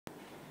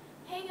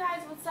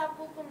guys, what's up?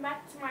 Welcome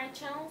back to my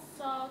channel.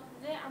 So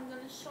today I'm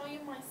gonna show you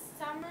my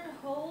summer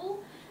haul,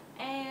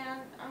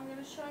 and I'm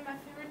gonna show you my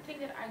favorite thing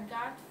that I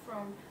got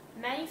from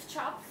many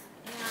shops.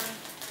 And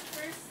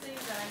first thing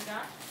that I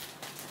got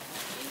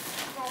is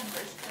from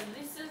Bershka.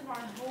 This is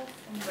my haul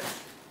from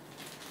Bershka.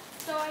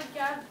 So I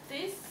got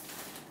this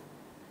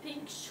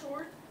pink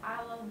short.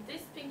 I love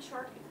this pink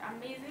short. It's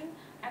amazing,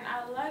 and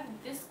I like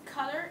this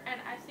color,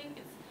 and I think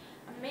it's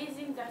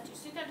amazing that you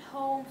sit at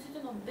home, sit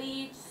on a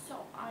beach. So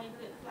I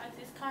like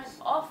this kind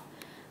of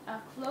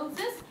clothes.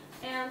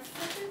 And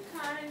second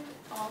kind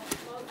of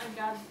clothes, I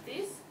got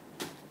this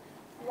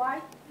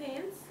white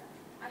pants.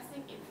 I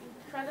think it's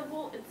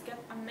incredible. It's got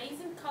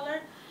amazing color,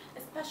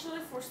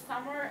 especially for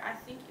summer. I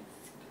think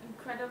it's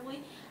incredibly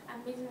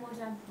amazing, more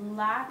than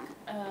black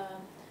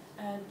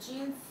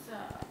jeans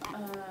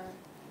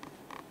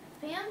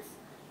pants.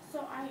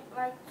 So I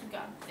like to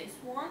get this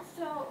one.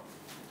 So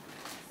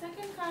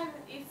second kind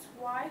is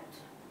white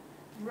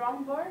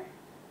romper.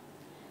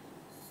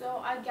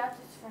 So I got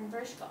this from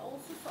Bershka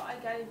also. So I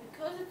got it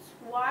because it's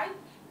white,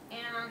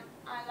 and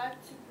I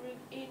like to bring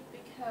it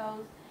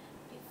because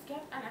it's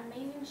got an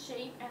amazing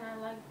shape, and I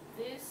like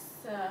this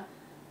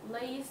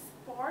lace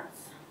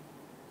parts.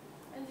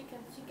 As you can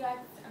see, guys,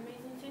 it's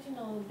amazing sitting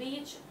on the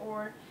beach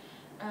or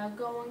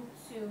going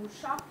to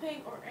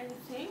shopping or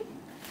anything.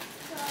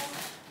 So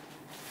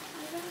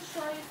I'm going to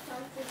show you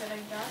something that I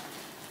got.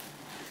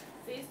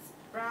 This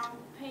brown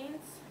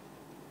pants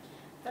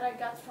that I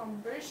got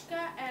from Bershka,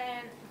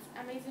 and it's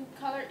amazing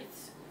color.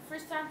 It's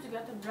first time to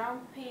get a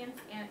brown pants,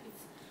 and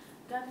it's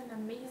got an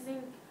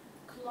amazing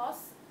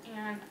cloth,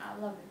 and I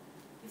love it.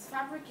 This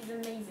fabric is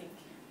amazing.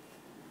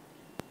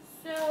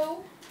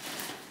 So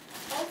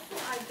also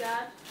I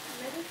got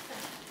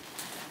medicine.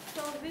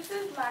 So this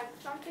is like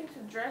something to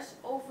dress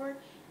over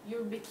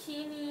your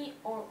bikini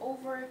or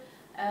over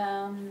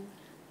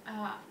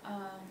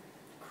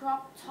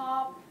crop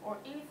top or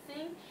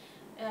anything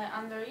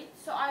under it.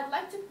 So I'd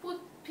like to put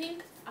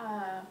pink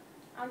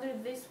under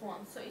this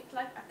one. So it's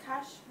like a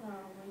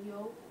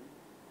cashmere.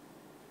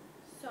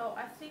 So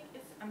I think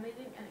it's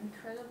amazing and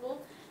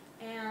incredible,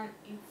 and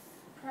its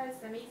price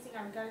is amazing.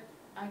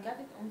 I got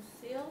it on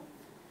sale,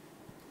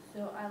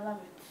 so I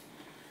love it.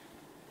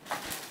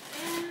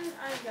 And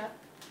I got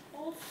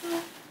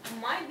also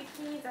my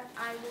bikini that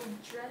I will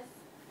dress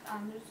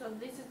under. So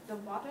this is the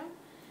bottom,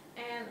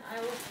 and I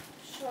will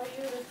show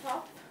you the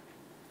top.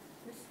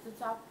 This is the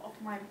top of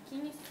my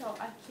bikini, so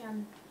I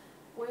can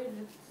wear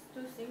the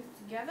two things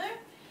together.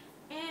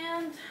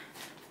 And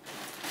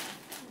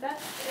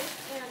that's it.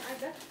 And I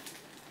got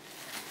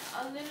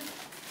a little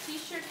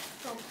t-shirt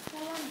from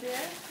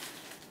Pull&Bear.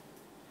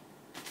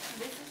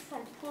 This is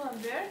from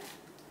Pull&Bear.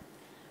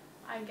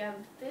 I got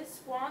this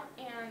one,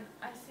 and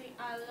I say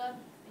I love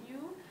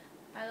you.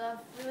 I love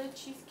really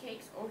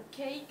cheesecakes or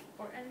cake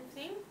or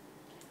anything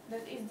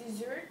that is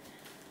dessert.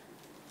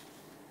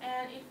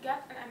 And it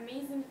got an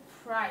amazing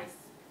price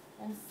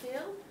on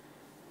sale,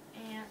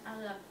 and I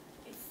love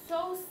it. It's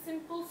so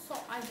simple, so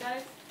I got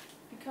it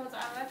because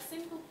I like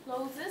simple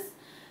clothes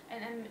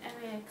and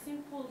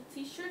simple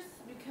t-shirts,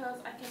 because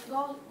I can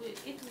go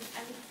with it with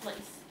any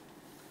place.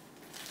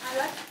 I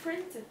like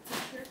printed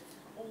t-shirts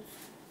also.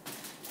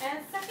 And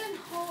second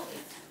haul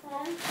is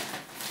from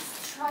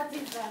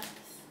Stradivarius.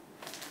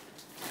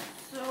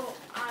 So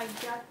I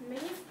got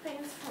many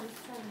pants from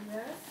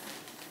Stradivarius.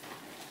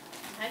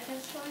 I can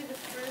show you the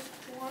first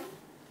one.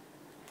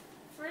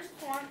 First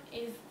one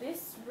is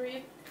this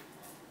rib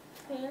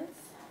pants.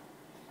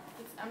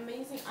 It's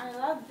amazing. I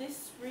love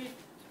this rib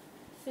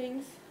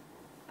things.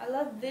 I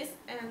love this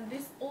and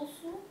this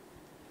also.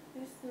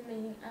 This is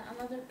amazing. And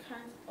another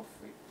kind of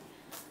rib.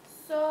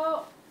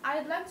 So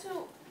I'd like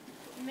to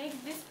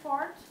make this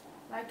part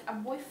like a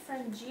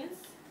boyfriend jeans,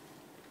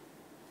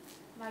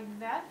 like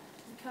that,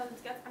 because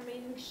it's got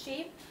amazing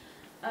shape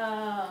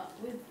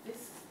with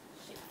this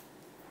shape.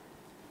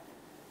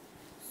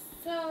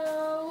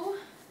 So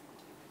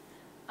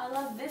I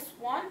love this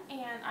one,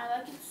 and I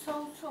like it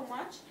so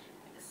much.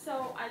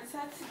 So I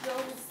decided to go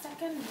with the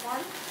second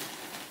one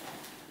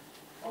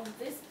of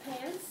this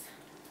pants.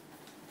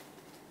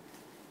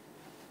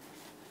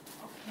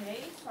 Okay,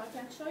 so I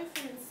can show you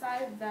from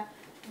inside the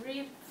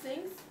rib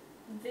things.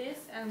 This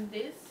and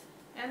this.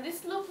 And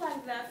this look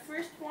like the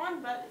first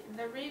one, but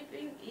the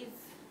ribbing is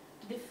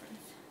different.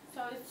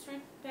 So it's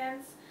rib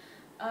pants.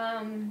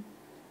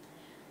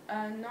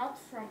 Not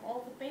from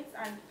all the pants.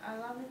 I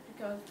love it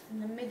because it's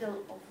in the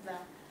middle of the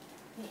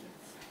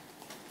pants.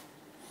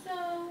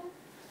 So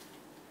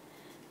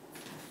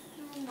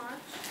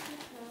much.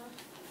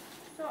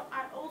 So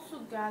I also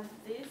got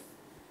this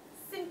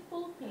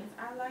simple pants.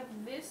 I like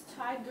this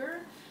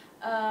tiger.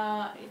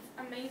 It's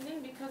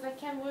amazing because I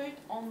can wear it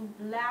on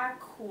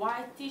black,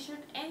 white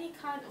t-shirt, any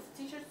kind of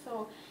t-shirt.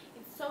 So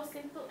it's so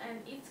simple,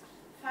 and its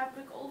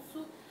fabric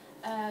also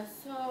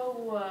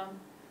so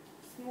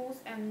smooth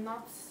and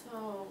not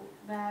so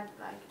bad.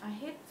 Like I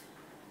hate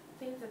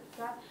things that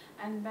got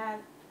and bad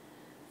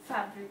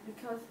fabric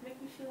because it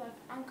makes me feel like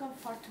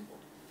uncomfortable.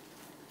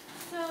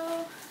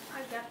 So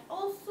I got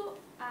also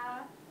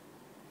a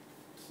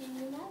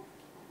kimono.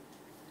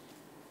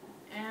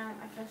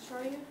 can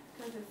show you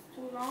because it's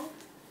too long.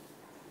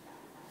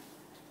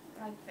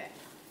 Like that.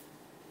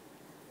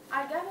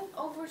 I got it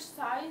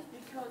oversized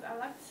because I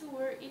like to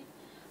wear it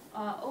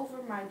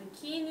over my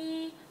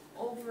bikini,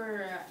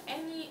 over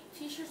any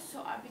t-shirt.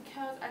 So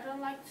because I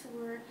don't like to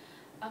wear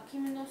a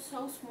kimono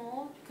so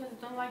small, because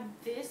I don't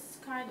like this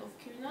kind of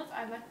kimonos.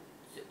 I like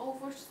to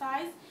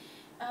oversize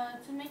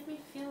to make me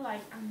feel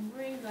like I'm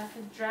wearing like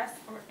a dress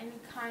or any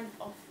kind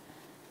of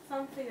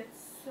something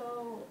that's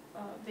so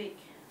big.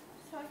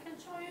 So I can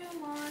show you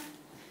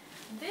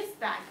this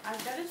bag. I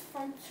got it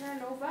from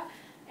Terranova,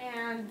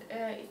 and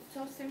it's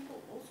so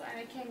simple also, and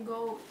I can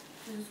go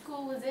to the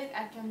school with it,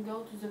 I can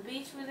go to the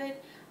beach with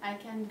it, I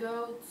can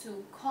go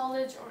to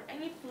college or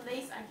any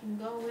place I can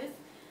go with.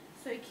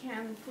 So you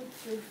can put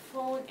your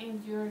phone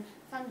and your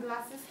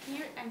sunglasses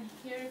here and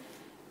here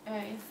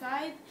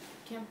inside.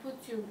 You can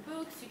put your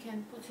books, you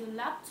can put your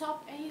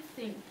laptop,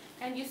 anything.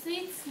 And you see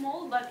it's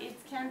small, but it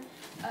can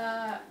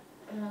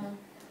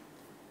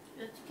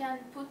that you can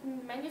put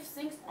many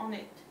things on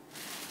it.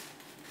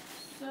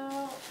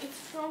 So it's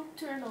from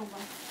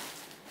Terranova.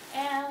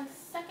 And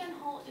second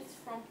haul is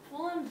from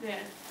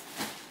Pull&Bear.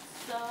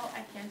 So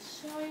I can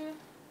show you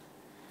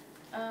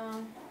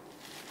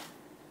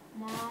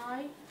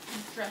my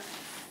dress.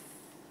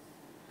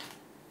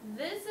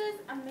 This is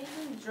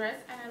amazing dress,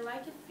 and I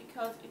like it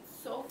because it's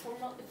so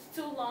formal. It's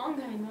too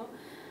long, I know.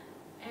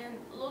 And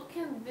look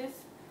at this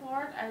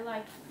part. I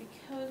like it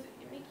because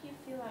it makes you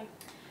feel like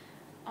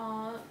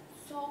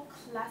so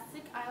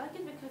classic. I like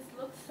it because it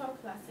looks so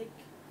classic,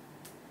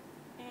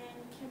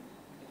 and you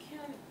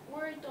can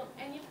wear it on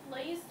any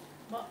place,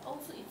 but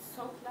also it's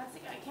so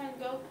classic. I can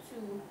go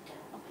to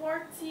a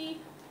party,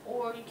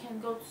 or you can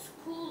go to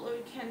school, or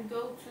you can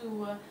go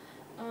to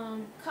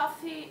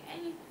coffee,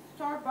 any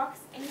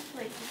Starbucks, any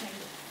place you can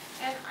go.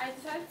 And I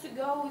decided to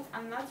go with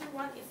another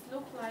one. It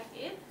looks like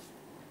it,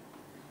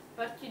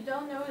 but you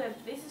don't know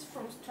that this is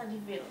from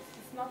Stradivarius.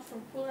 It's not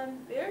from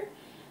Pull&Bear,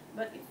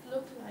 but it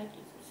looks like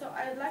it. So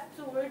I like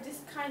to wear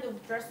this kind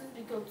of dresses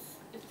because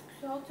it's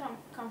so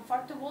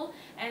comfortable,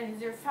 and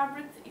their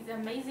fabric is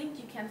amazing.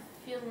 You can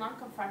feel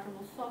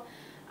non-comfortable. So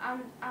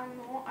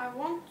I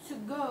want to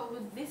go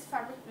with this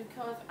fabric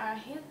because I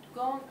hate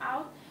going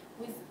out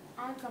with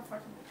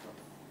uncomfortable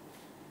clothes.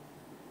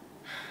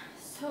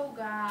 So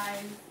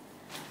guys,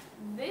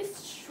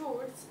 this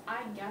shorts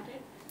I got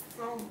it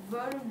from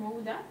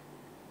Vermoda,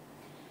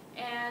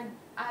 and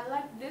I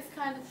like this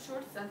kind of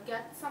shorts that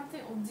get something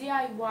of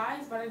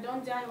DIYs, but I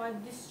don't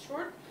DIY this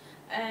short,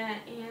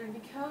 and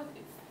because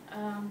it's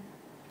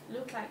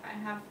look like I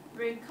have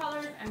very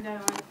colors and I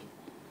like it.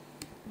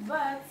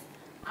 But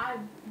I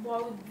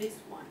bought this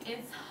one.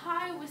 It's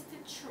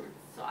high-waisted shirt,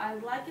 so I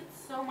like it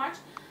so much,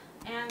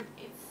 and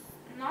it's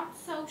not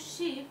so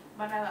cheap,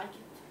 but I like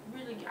it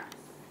really, guys.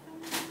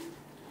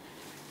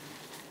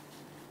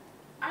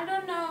 I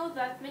don't know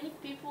that many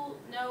people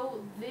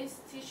know this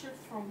t-shirt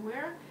from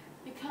where,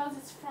 because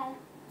it's from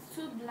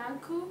Sud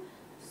Blanco,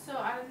 so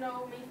I don't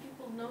know many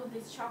people know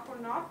this shop or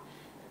not.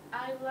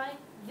 I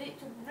like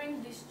to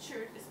bring this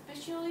shirt,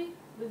 especially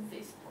with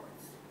these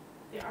parts.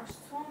 They are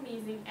so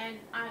amazing, and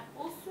I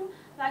also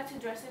like to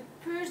dress it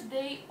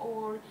birthday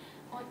or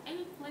on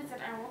any place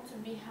that I want to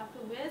be happy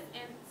with,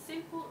 and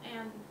simple,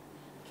 and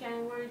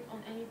can wear it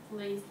on any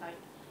place, like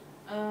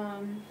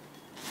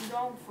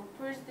going for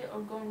birthday or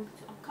going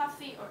to a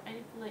coffee or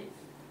any place.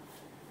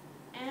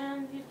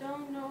 And you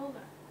don't know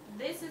that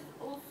this is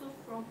also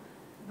from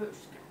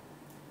Bershka.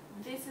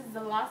 This is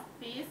the last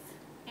piece,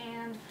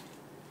 and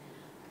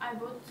I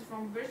bought it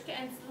from Bershka,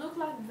 and it looks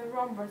like the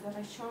romper that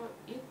I showed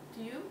it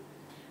to you,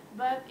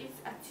 but it's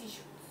a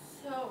t-shirt.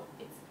 So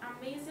it's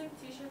amazing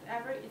t-shirt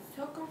ever. It's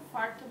so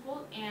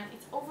comfortable, and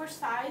it's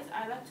oversized.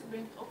 I like to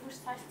bring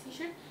oversized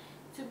t-shirt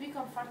to be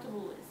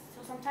comfortable with.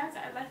 So sometimes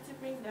I like to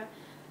bring the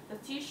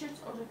t-shirts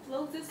or the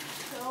clothes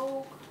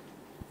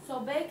so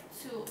big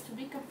to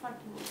be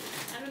comfortable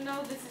with. I don't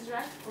know if this is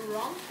right or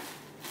wrong.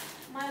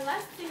 My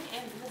last thing,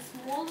 and the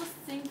smallest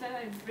thing that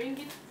I bring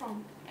it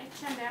from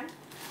H&M,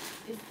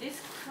 is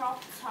this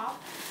crop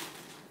top.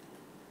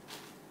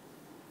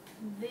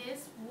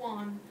 This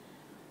one.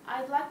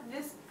 I like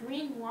this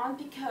green one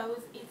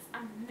because it's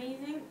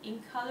amazing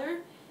in color,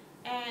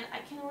 and I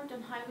can wear it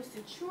on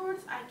high-waisted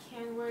shorts. I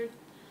can wear it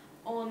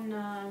on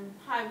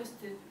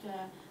high-waisted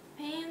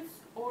pants,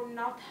 or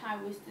not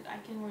high-waisted. I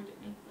can wear it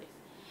in any place,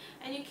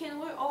 and you can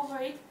wear over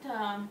it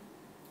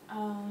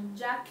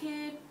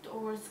jacket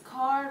or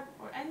scarf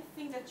or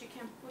anything that you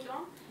can put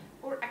on,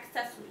 or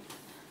accessories.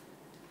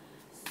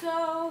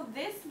 So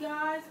these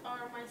guys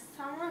are my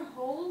summer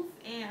hauls,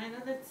 and I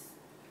know that's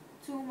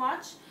too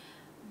much,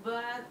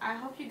 but I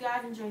hope you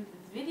guys enjoyed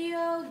this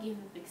video. Give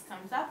it a big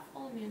thumbs up,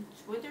 follow me on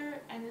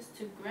Twitter and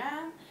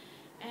Instagram,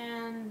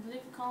 and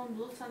leave a comment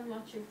below, tell me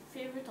what's your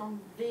favorite on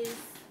this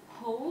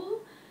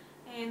haul,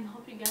 and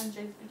hope you guys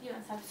enjoyed this video,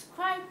 and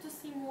subscribe to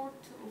see more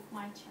of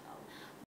my channel.